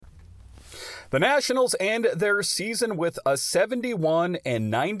The Nationals end their season with a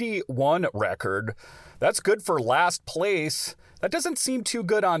 71-91 record. That's good for last place. That doesn't seem too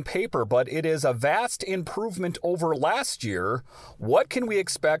good on paper, but it is a vast improvement over last year. What can we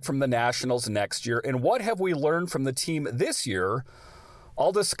expect from the Nationals next year, and what have we learned from the team this year?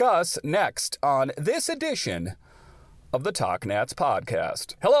 I'll discuss next on this edition of the Talk Nats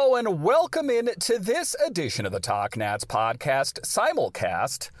podcast. Hello and welcome in to this edition of the Talk Nats podcast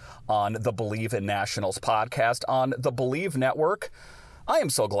simulcast on the Believe in Nationals podcast on the Believe Network. I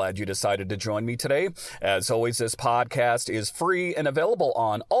am so glad you decided to join me today. As always, this podcast is free and available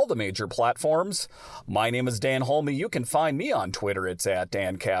on all the major platforms. My name is Dan Holme. You can find me on Twitter. It's at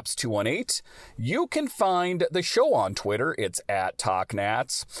DanCaps218. You can find the show on Twitter. It's at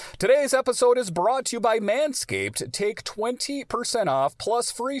TalkNats. Today's episode is brought to you by Manscaped. Take 20% off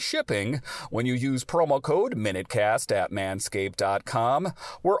plus free shipping when you use promo code MinuteCast at Manscaped.com.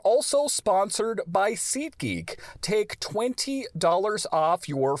 We're also sponsored by SeatGeek. Take $20 off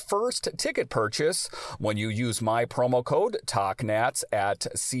your first ticket purchase when you use my promo code TalkNats at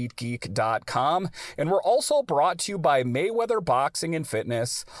SeatGeek.com. And we're also brought to you by Mayweather Boxing and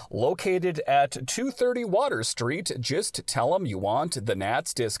Fitness, located at 230 Water Street. Just tell them you want the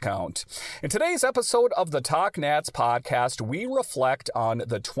Nats discount. In today's episode of the Talk Nats podcast, we reflect on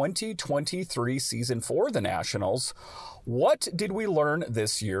the 2023 season for the Nationals. What did we learn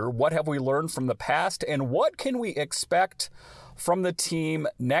this year? What have we learned from the past? And what can we expect from the team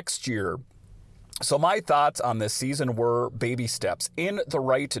next year? So my thoughts on this season were baby steps in the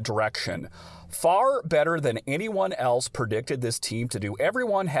right direction. Far better than anyone else predicted this team to do.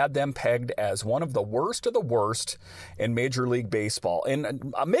 Everyone had them pegged as one of the worst in Major League Baseball.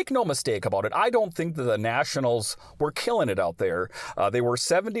 And make no mistake about it, I don't think that the Nationals were killing it out there. They were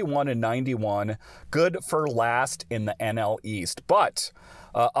 71-91, good for last in the NL East. But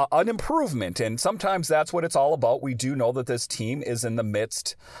an improvement, and sometimes that's what it's all about. We do know that this team is in the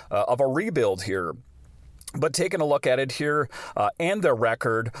midst of a rebuild here. But taking a look at it here and their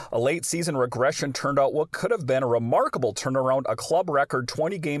record, a late season regression turned out what could have been a remarkable turnaround, a club record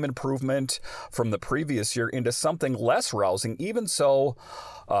 20-game improvement from the previous year into something less rousing. Even so,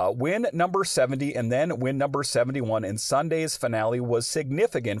 win number 70 and then win number 71 in Sunday's finale was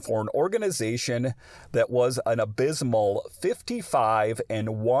significant for an organization that was an abysmal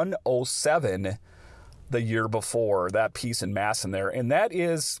 55-107 the year before. That piece in mass in there. And that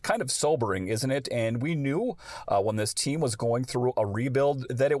is kind of sobering, isn't it? And we knew when this team was going through a rebuild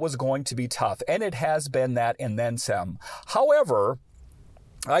that it was going to be tough. And it has been that and then some. However,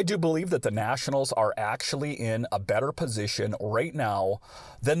 I do believe that the Nationals are actually in a better position right now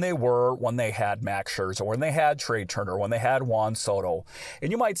than they were when they had Max Scherzer, when they had Trea Turner, when they had Juan Soto.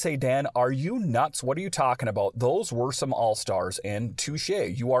 And you might say, Dan, are you nuts? What are you talking about? Those were some all-stars, and touche,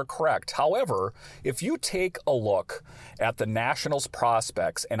 you are correct. However, if you take a look at the Nationals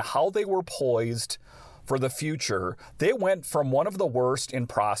prospects and how they were poised for the future, they went from one of the worst in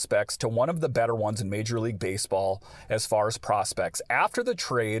prospects to one of the better ones in Major League Baseball as far as prospects. After the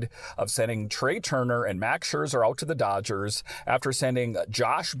trade of sending Trea Turner and Max Scherzer out to the Dodgers, after sending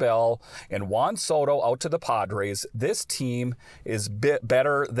Josh Bell and Juan Soto out to the Padres, this team is a bit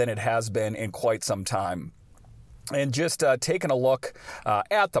better than it has been in quite some time. And just taking a look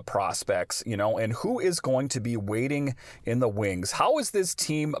at the prospects, and who is going to be waiting in the wings. How is this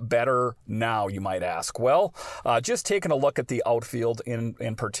team better now, you might ask? Well, just taking a look at the outfield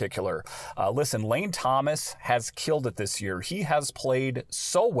in particular. Listen, Lane Thomas has killed it this year. He has played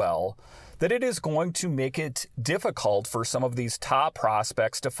so well that it is going to make it difficult for some of these top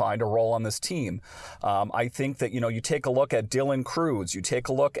prospects to find a role on this team. I think that, you take a look at Dylan Cruz, you take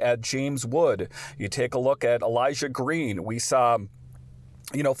a look at James Wood, you take a look at Elijah Green. We saw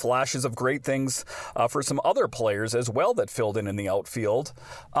flashes of great things for some other players as well that filled in the outfield.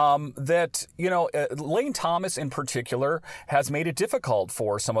 Lane Thomas in particular has made it difficult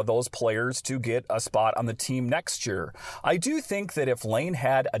for some of those players to get a spot on the team next year. I do think that if Lane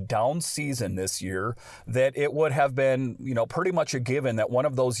had a down season this year, that it would have been, pretty much a given that one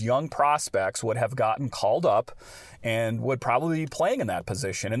of those young prospects would have gotten called up and would probably be playing in that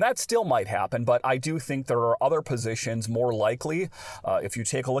position. And that still might happen, but I do think there are other positions more likely. If you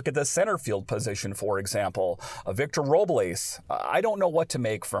take a look at the center field position, for example, Victor Robles, I don't know what to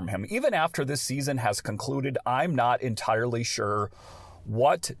make from him. Even after this season has concluded, I'm not entirely sure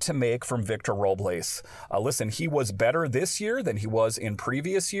what to make from Victor Robles. Listen, he was better this year than he was in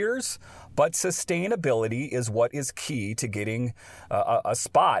previous years, but sustainability is what is key to getting a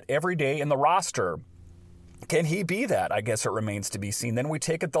spot every day in the roster. Can he be that? I guess it remains to be seen. Then we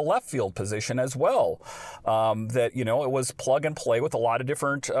take at the left field position as well. That, you know, it was plug and play with a lot of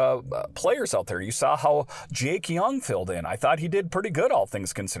different players out there. You saw how Jake Young filled in. I thought he did pretty good, all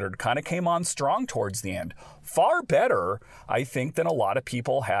things considered. Kind of came on strong towards the end. Far better, I think, than a lot of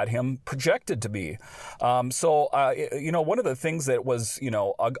people had him projected to be. You know, one of the things that was, you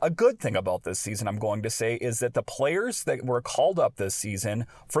know, a good thing about this season, I'm going to say, is that the players that were called up this season,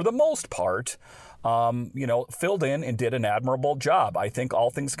 for the most part, you know, filled in and did an admirable job. I think all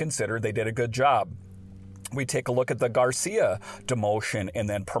things considered, they did a good job. We take a look at the Garcia demotion and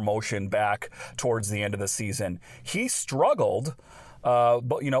then promotion back towards the end of the season. He struggled,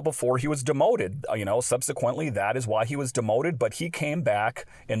 but, you know, before he was demoted. You know, subsequently, that is why he was demoted. But he came back,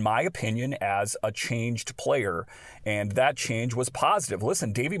 in my opinion, as a changed player. And that change was positive.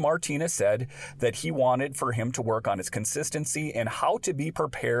 Listen, Davey Martinez said that he wanted for him to work on his consistency and how to be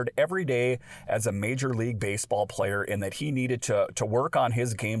prepared every day as a Major League Baseball player, and that he needed to work on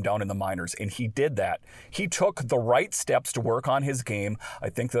his game down in the minors. And he did that. He took the right steps to work on his game. I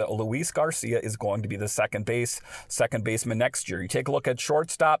think that Luis Garcia is going to be the second baseman next year. You take a look at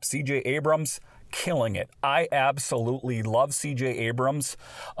shortstop, CJ Abrams. Killing it. I absolutely love CJ Abrams.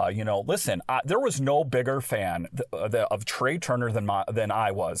 You know, listen, there was no bigger fan of Trey Turner than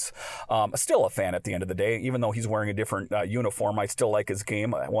I was. Still a fan at the end of the day, even though he's wearing a different uniform. I still like his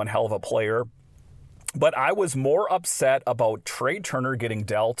game. One hell of a player. But I was more upset about Trey Turner getting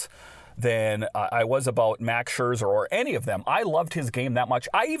dealt than I was about Max Scherzer or any of them. I loved his game that much.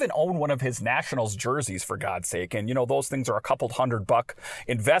 I even own one of his Nationals jerseys, for God's sake. And, you know, those things are a couple $100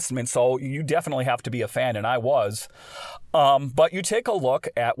 investment, so you definitely have to be a fan, and I was. But you take a look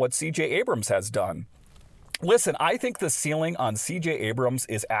at what C.J. Abrams has done. Listen, I think the ceiling on C.J. Abrams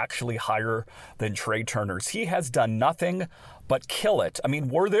is actually higher than Trey Turner's. He has done nothing but kill it. I mean,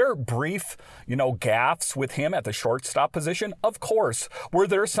 were there brief, you know, gaffes with him at the shortstop position? Of course. Were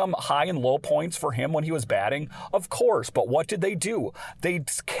there some high and low points for him when he was batting? Of course. But what did they do? They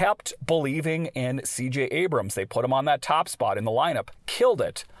kept believing in C.J. Abrams. They put him on that top spot in the lineup. Killed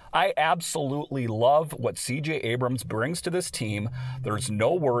it. I absolutely love what C.J. Abrams brings to this team. There's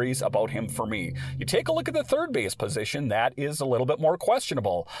no worries about him for me. You take a look at the third base position, that is a little bit more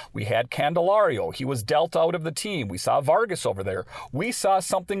questionable. We had Candelario. He was dealt out of the team. We saw Vargas over there. We saw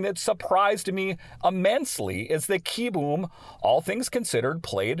something that surprised me immensely, is that Kieboom, all things considered,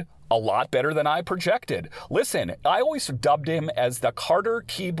 played a lot better than I projected. Listen, I always dubbed him as the Carter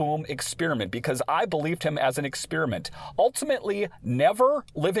Kieboom experiment because I believed him as an experiment, ultimately never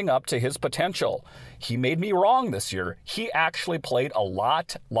living up to his potential. He made me wrong this year. He actually played a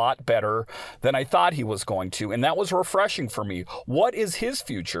lot better than I thought he was going to, and that was refreshing for me. What is his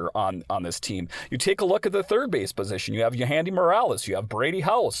future on this team? You take a look at the third base position. You have Yohandy Morales. You have Brady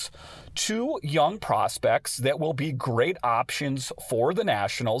House. Two young prospects that will be great options for the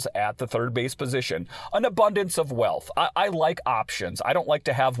Nationals at the third base position. An abundance of wealth. I like options. I don't like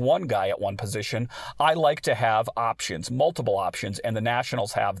to have one guy at one position. I like to have options, multiple options, and the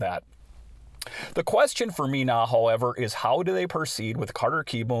Nationals have that. The question for me now, however, is how do they proceed with Carter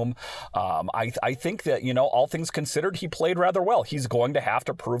Kieboom? I think that, you know, all things considered, he played rather well. He's going to have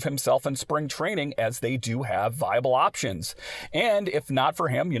to prove himself in spring training, as they do have viable options. And if not for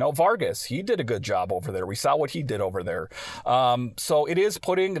him, you know, Vargas, he did a good job over there. We saw what he did over there. So it is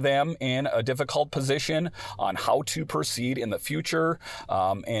putting them in a difficult position on how to proceed in the future.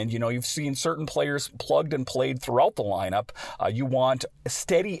 And, you know, you've seen certain players plugged and played throughout the lineup. You want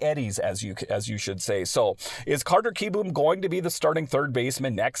steady eddies, as you should say. So is Carter Kieboom going to be the starting third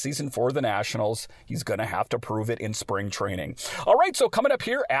baseman next season for the Nationals? He's going to have to prove it in spring training. All right, so coming up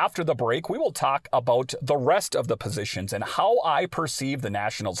here after the break, we will talk about the rest of the positions and how I perceive the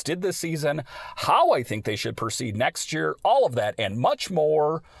Nationals did this season, how I think they should proceed next year, all of that and much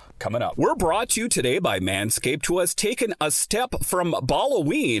more coming up. We're brought to you today by Manscaped, who has taken a step from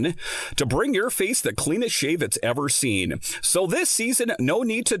Halloween to bring your face the cleanest shave it's ever seen. So this season, no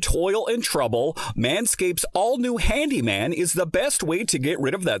need to toil and trouble. Manscaped's all-new Handyman is the best way to get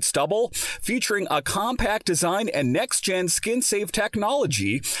rid of that stubble. Featuring a compact design and next-gen skin-safe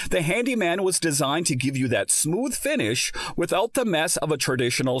technology, the Handyman was designed to give you that smooth finish without the mess of a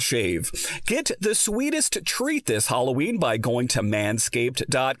traditional shave. Get the sweetest treat this Halloween by going to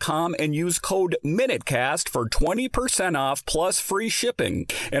manscaped.com. Manscaped.com and use code MINUTECAST for 20% off plus free shipping.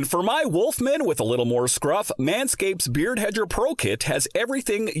 And for my Wolfman with a little more scruff, Manscaped's Beard Hedger Pro Kit has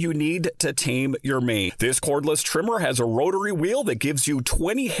everything you need to tame your mane. This cordless trimmer has a rotary wheel that gives you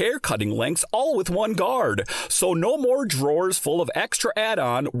 20 hair cutting lengths, all with one guard. So no more drawers full of extra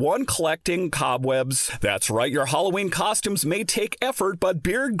add-on, one collecting cobwebs. That's right, your Halloween costumes may take effort, but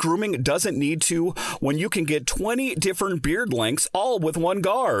beard grooming doesn't need to when you can get 20 different beard lengths, all with one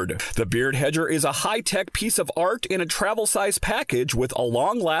guard. The Beard Hedger is a high-tech piece of art in a travel-size package with a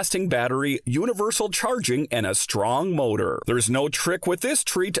long-lasting battery, universal charging, and a strong motor. There's no trick with this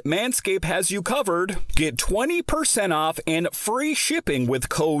treat. Manscaped has you covered. Get 20% off and free shipping with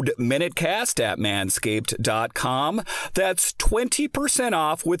code MINUTECAST at Manscaped.com. That's 20%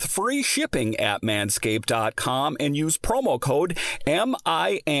 off with free shipping at Manscaped.com and use promo code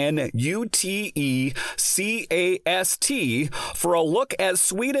MINUTECAST for a look as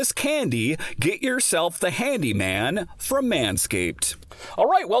sweet as candy. Get yourself the handyman from Manscaped. All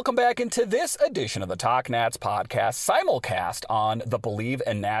right, welcome back into this edition of the Talk Nats podcast, simulcast on the Believe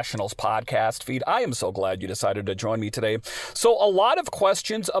in Nationals podcast feed. I am so glad you decided to join me today. So a lot of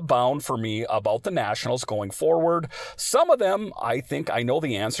questions abound for me about the Nationals going forward. Some of them I think I know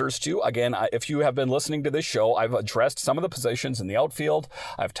the answers to. Again, if you have been listening to this show, I've addressed some of the positions in the outfield.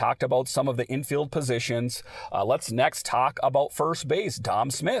 I've talked about some of the infield positions. Let's next talk about first base. Dom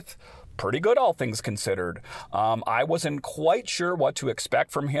Smith. Pretty good, all things considered. I wasn't quite sure what to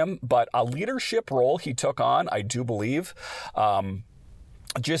expect from him, but a leadership role he took on, I do believe.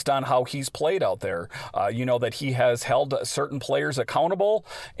 Just on how he's played out there, that he has held certain players accountable.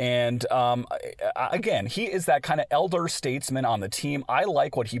 And again, he is that kind of elder statesman on the team. I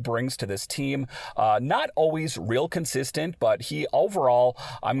like what he brings to this team. Not always real consistent, but he overall,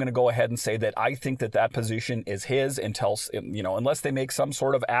 I'm going to go ahead and say that I think that position is his until, unless they make some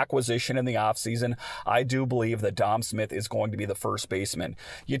sort of acquisition in the offseason. I do believe that Dom Smith is going to be the first baseman.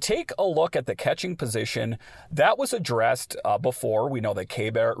 You take a look at the catching position. That was addressed before. We know that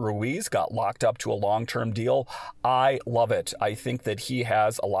Keibert Ruiz got locked up to a long-term deal. I love it. I think that he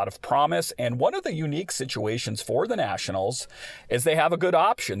has a lot of promise. And one of the unique situations for the Nationals is they have a good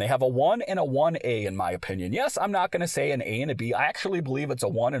option. They have a 1 and a 1A, in my opinion. Yes, I'm not going to say an A and a B. I actually believe it's a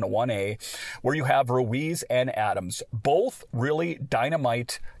 1 and a 1A, where you have Ruiz and Adams, both really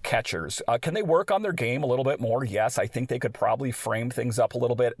dynamite catchers. Can they work on their game a little bit more? Yes, I think they could probably frame things up a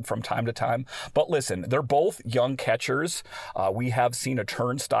little bit from time to time. But listen, they're both young catchers. We have seen a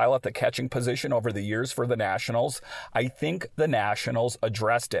turnstile at the catching position over the years for the Nationals. I think the Nationals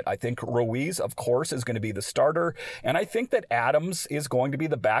addressed it. I think Ruiz, of course, is going to be the starter, and I think that Adams is going to be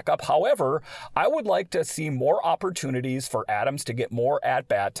the backup. However, I would like to see more opportunities for Adams to get more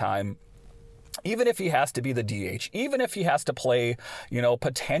at-bat time, even if he has to be the DH, even if he has to play,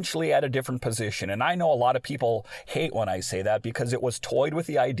 potentially at a different position. And I know a lot of people hate when I say that because it was toyed with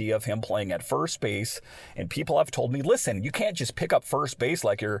the idea of him playing at first base. And people have told me, listen, you can't just pick up first base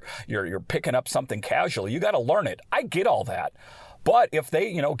like you're picking up something casually. You got to learn it. I get all that. But if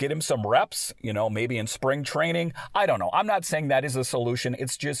they, get him some reps, maybe in spring training, I don't know. I'm not saying that is a solution.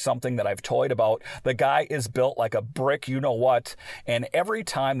 It's just something that I've toyed about. The guy is built like a brick, what, and every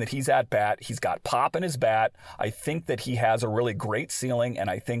time that he's at bat, he's got pop in his bat. I think that he has a really great ceiling, and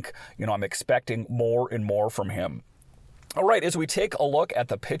I think, I'm expecting more and more from him. All right, as we take a look at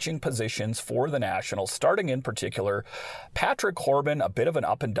the pitching positions for the Nationals, starting in particular, Patrick Corbin, a bit of an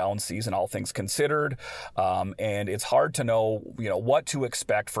up and down season, all things considered, and it's hard to know, what to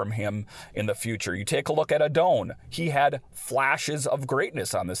expect from him in the future. You take a look at Adon. He had flashes of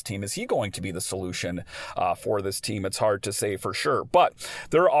greatness on this team. Is he going to be the solution for this team? It's hard to say for sure, but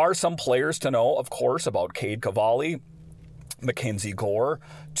there are some players to know, of course, about Cade Cavalli, Mackenzie Gore,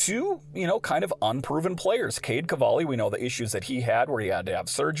 two, kind of unproven players. Cade Cavalli, we know the issues that he had where he had to have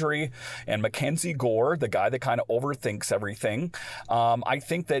surgery. And Mackenzie Gore, the guy that kind of overthinks everything. I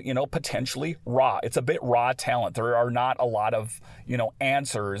think that, potentially raw. It's a bit raw talent. There are not a lot of,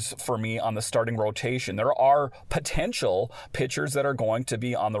 answers for me on the starting rotation. There are potential pitchers that are going to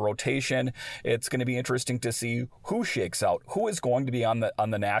be on the rotation. It's going to be interesting to see who shakes out, who is going to be on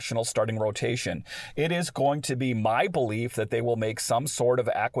the national starting rotation. It is going to be my belief that they will make some sort of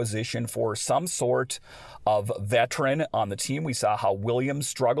acquisition for some sort of veteran on the team. We saw how Williams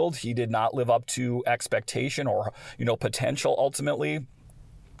struggled. He did not live up to expectation or, potential ultimately.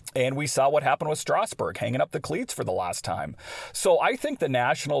 And we saw what happened with Strasburg, hanging up the cleats for the last time. So I think the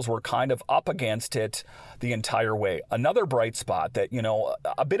Nationals were kind of up against it the entire way. Another bright spot that,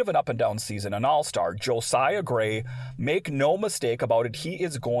 a bit of an up and down season, an all-star, Josiah Gray, make no mistake about it, he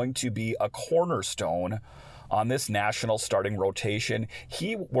is going to be a cornerstone on this national starting rotation.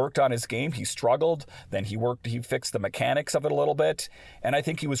 He worked on his game. He struggled. Then he fixed the mechanics of it a little bit. And I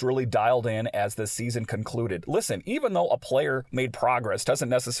think he was really dialed in as the season concluded. Listen, even though a player made progress doesn't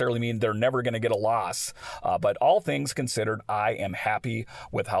necessarily mean they're never going to get a loss. But all things considered, I am happy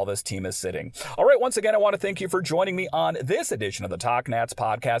with how this team is sitting. All right, once again, I want to thank you for joining me on this edition of the Talk Nats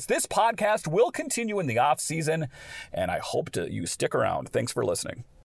podcast. This podcast will continue in the off season, and I hope you stick around. Thanks for listening.